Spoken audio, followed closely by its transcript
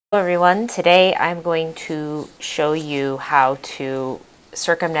Hello everyone, today I'm going to show you how to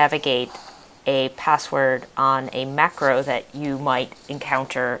circumnavigate a password on a macro that you might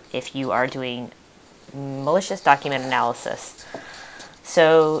encounter if you are doing malicious document analysis.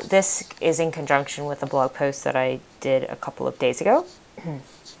 So this is in conjunction with a blog post that I did a couple of days ago.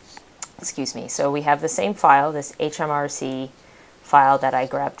 Excuse me. So we have the same file, this HMRC file that I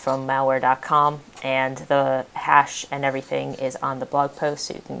grabbed from malware.com, and the hash and everything is on the blog post,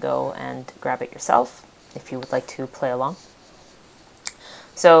 so you can go and grab it yourself if you would like to play along.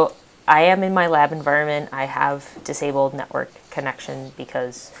 So I am in my lab environment. I have disabled network connection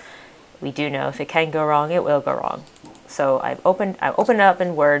because we do know if it can go wrong, it will go wrong. So I opened it up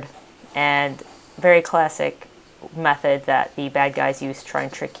in Word, and very classic method that the bad guys use to try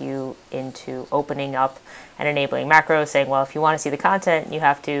and trick you into opening up and enabling macros, saying, well, if you want to see the content, you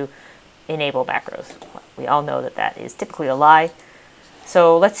have to enable macros. We all know that that is typically a lie.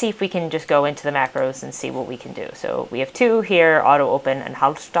 So let's see if we can just go into the macros and see what we can do. So we have two here, auto open and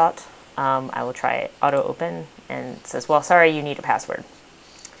Hauptstadt. I will try auto open, and it says, well, sorry, you need a password.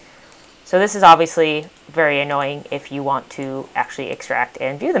 So this is obviously very annoying if you want to actually extract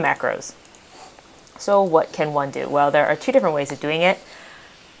and view the macros. So what can one do? Well, there are two different ways of doing it.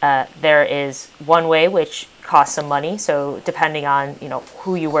 There is one way which costs some money. So depending on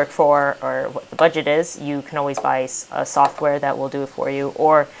who you work for or what the budget is, you can always buy a software that will do it for you,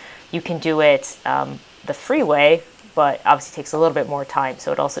 or you can do it the free way, but obviously takes a little bit more time.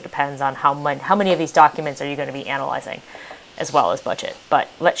 So it also depends on how many of these documents are you going to be analyzing, as well as budget. But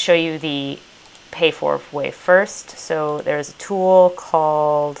let's show you the pay for way first. So there's a tool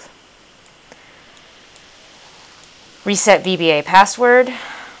called Reset VBA Password,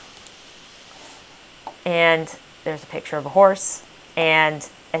 and there's a picture of a horse, and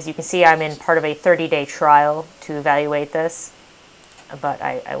as you can see, I'm in part of a 30-day trial to evaluate this, but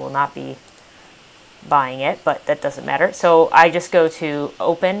I will not be buying it, but that doesn't matter. So I just go to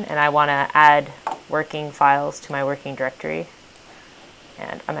open, and I want to add working files to my working directory,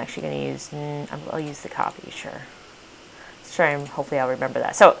 and I'm actually going to use, I'll use the copy, sure. Let's try and hopefully I'll remember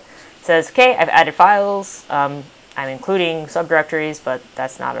that. So it says, okay, I've added files. I'm including subdirectories, but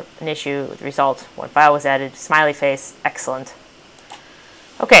that's not an issue. The result, one file was added, smiley face, excellent.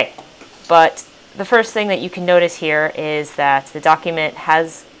 Okay, but the first thing that you can notice here is that the document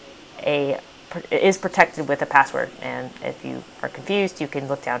is protected with a password, and if you are confused, you can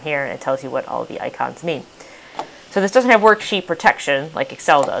look down here and it tells you what all the icons mean. So this doesn't have worksheet protection like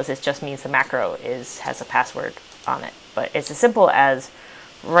Excel does. It just means the macro has a password on it. But it's as simple as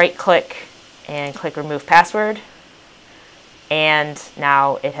right-click and click Remove Password, and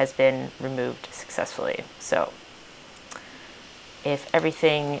now it has been removed successfully. So if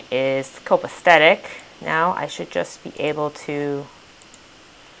everything is copacetic, now I should just be able to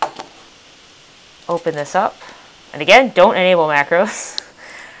open this up. And again, don't enable macros.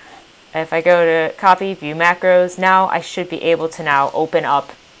 If I go to copy, view macros, now I should be able to now open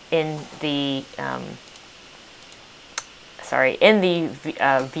up in the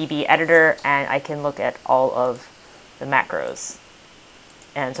VB editor, and I can look at all of the macros.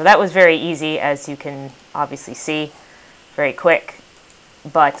 And so that was very easy, as you can obviously see, very quick.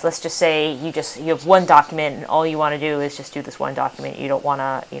 But let's just say you have one document, and all you want to do is just do this one document. You don't want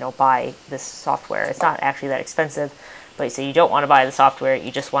to buy this software. It's not actually that expensive, but you say you don't want to buy the software.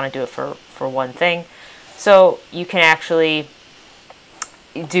 You just want to do it for one thing. So you can actually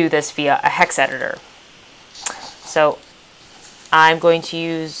do this via a hex editor. So I'm going to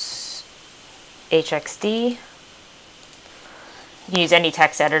use HXD. You can use any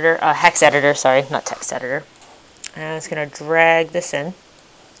text editor, hex editor, sorry, not text editor. And I'm just going to drag this in.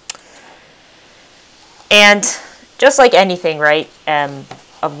 And just like anything, right,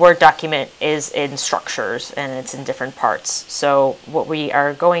 a Word document is in structures, and it's in different parts. So what we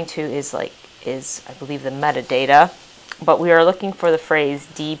are going to is I believe the metadata, but we are looking for the phrase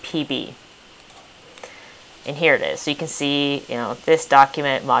DPB. And here it is. So you can see, this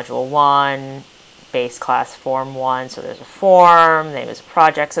document, module 1, base class form 1. So there's a form, name is a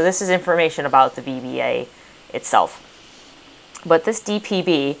project. So this is information about the VBA itself. But this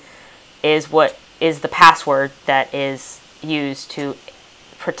DPB is what is the password that is used to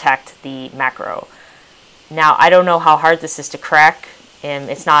protect the macro. Now, I don't know how hard this is to crack.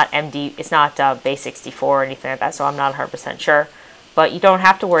 It's not base64 or anything like that, so I'm not 100% sure. But you don't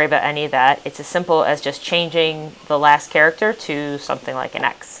have to worry about any of that. It's as simple as just changing the last character to something like an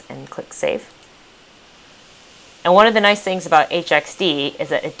X, and click Save. And one of the nice things about HXD is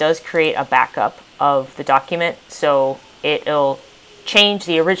that it does create a backup of the document, so it'll change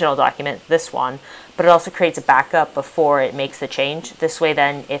the original document, this one, but it also creates a backup before it makes the change. This way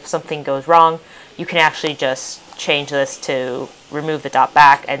then, if something goes wrong, you can actually just change this to remove the dot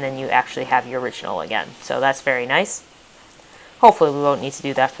back, and then you actually have your original again. So that's very nice. Hopefully we won't need to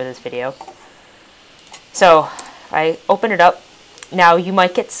do that for this video. So I open it up. Now you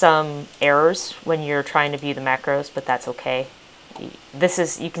might get some errors when you're trying to view the macros, but that's okay. This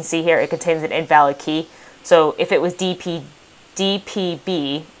is, you can see here, it contains an invalid key. So if it was DPB,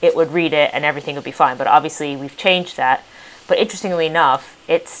 it would read it and everything would be fine. But obviously we've changed that. But interestingly enough,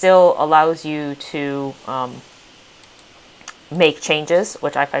 it still allows you to make changes,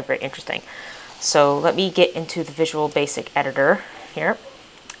 which I find very interesting. So let me get into the Visual Basic Editor here.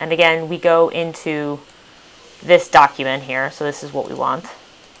 And again, we go into this document here. So this is what we want.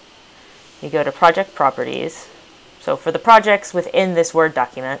 You go to Project Properties. So for the projects within this Word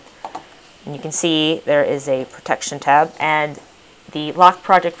document, and you can see there is a Protection tab, and the Lock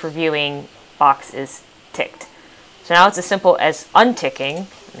Project for Viewing box is ticked. So now it's as simple as unticking.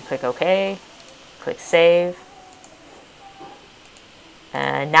 And click OK, click Save.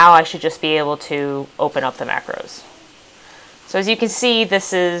 And now I should just be able to open up the macros. So as you can see,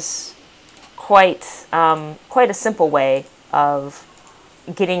 this is quite a simple way of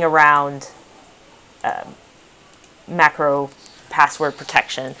getting around macro password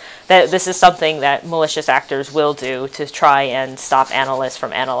protection. This is something that malicious actors will do to try and stop analysts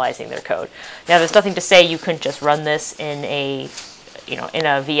from analyzing their code. Now, there's nothing to say you couldn't just run this in a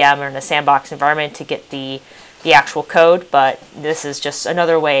VM or in a sandbox environment to get the actual code, but this is just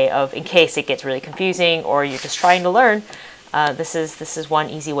another way of, in case it gets really confusing or you're just trying to learn, this is one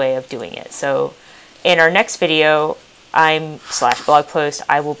easy way of doing it. So in our next video, /blog post,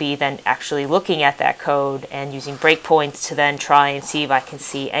 I will be then actually looking at that code and using breakpoints to then try and see if I can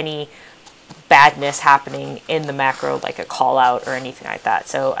see any badness happening in the macro, like a call out or anything like that.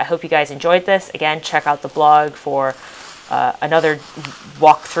 So I hope you guys enjoyed this. Again, check out the blog for another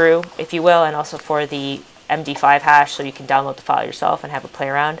walkthrough, if you will, and also for the MD5 hash so you can download the file yourself and have a play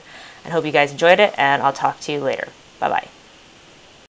around. And hope you guys enjoyed it, and I'll talk to you later. Bye-bye.